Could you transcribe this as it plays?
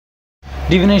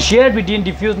Differentiate between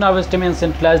diffuse nervous system and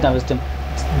centralised nervous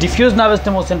system. Diffuse nervous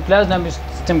system और centralised nervous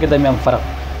system के दरमियान फ़र्क।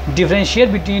 Differentiate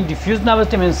between diffuse nervous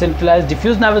system and centralised,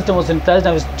 diffuse nervous system और centralised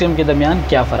nervous system के दरमियान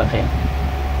क्या फ़र्क है?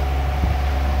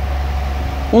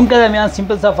 उनके दरमियान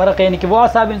सिंपल सा फ़र्क है, यानी कि वो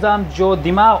असाबी निज़ाम जो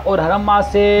दिमाग और हरम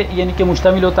मास से यानी कि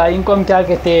मुश्तमिल होता है, इनको हम क्या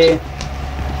कहते हैं?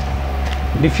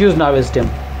 Diffuse nervous system.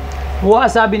 वो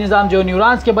असाबी निज़ाम जो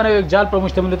न्यूरॉन्स के बने हुए एक जाल पर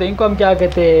मुश्तमिल होते हैं, इनको हम क्या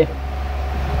कहते हैं?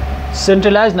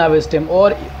 Centralised nervous system.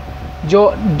 और जो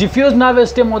डिफ्यूज नर्वस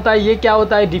सिस्टम होता है, ये क्या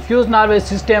होता है? डिफ्यूज नर्वस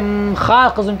सिस्टम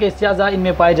ख़ास किस्म के इस्तियाज़ा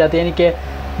इनमें पाए जाते हैं, यानी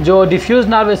कि जो डिफ्यूज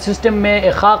नर्वस सिस्टम में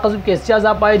एक ख़ास किस्म के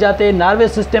इस्तियाज़ा पाए जाते हैं,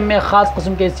 नर्वस सिस्टम में ख़ास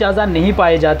किस्म के इस्तियाज़ा नहीं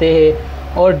पाए जाते हैं।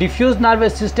 और डिफ्यूज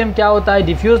नर्वस सिस्टम क्या होता है?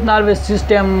 डिफ्यूज नर्वस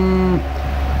सिस्टम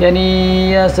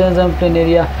यानी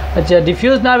प्लेनेरिया, अच्छा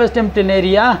डिफ्यूज नर्वस सिस्टम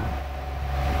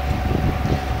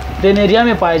प्लेनेरिया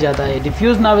में पाया जाता है।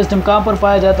 डिफ्यूज नर्वस सिस्टम कहाँ पर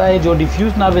पाया जाता है? जो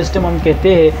डिफ्यूज नर्वस सिस्टम हम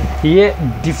कहते हैं, ये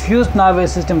डिफ्यूज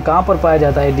नर्वस सिस्टम कहाँ पर पाया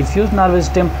जाता है? डिफ्यूज नर्वस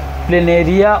सिस्टम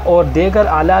प्लेनेरिया और देगर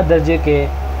आला दर्जे के,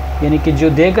 यानी कि जो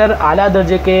देगर आला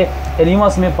दर्जे के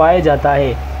एनिमल्स में पाया जाता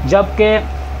है। जबकि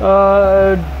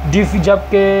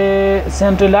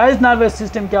सेंट्रलाइज्ड नर्वस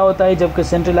सिस्टम क्या होता है? जबकि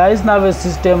सेंट्रलाइज्ड नर्वस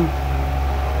सिस्टम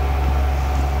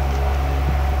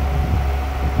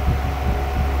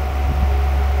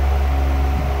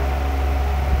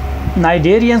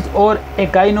नाइडेरियंस और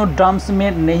एकाइनोड्रम्स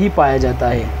में नहीं पाया जाता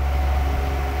है।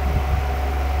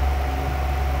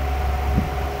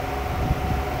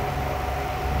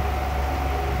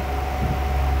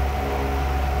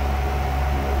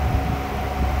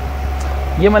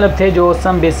 ये मतलब थे जो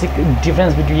some basic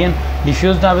difference between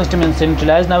diffuse nervous system and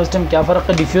centralised nervous system. क्या फ़र्क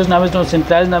है डिफ्यूज नर्वस सिस्टम और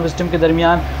सेंट्रलाइज्ड नर्वस सिस्टम के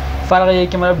दरमियान? फ़र्क है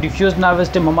कि मतलब डिफ्यूज नर्वस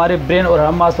सिस्टम हमारे ब्रेन और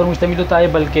हरम मास पर मुश्तमिल होता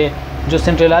है, बल्कि जो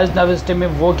सेंट्रलाइज्ड नर्वस सिस्टम में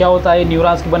वो क्या होता है?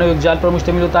 न्यूरॉन्स के बने हुए एक जाल पर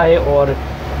मुश्तमिल होता है। और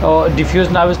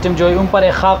डिफ्यूज नर्वस सिस्टम जो है उन पर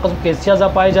एक ख़ास किस्म के हिस्सा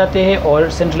पाए जाते हैं, और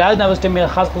सेंट्रलाइज्ड नर्वस सिस्टम में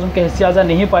ख़ास किस्म के हिस्सा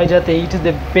नहीं पाए जाते हैं। It is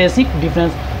the basic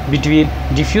difference between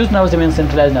diffuse nervous system and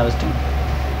centralised nervous system.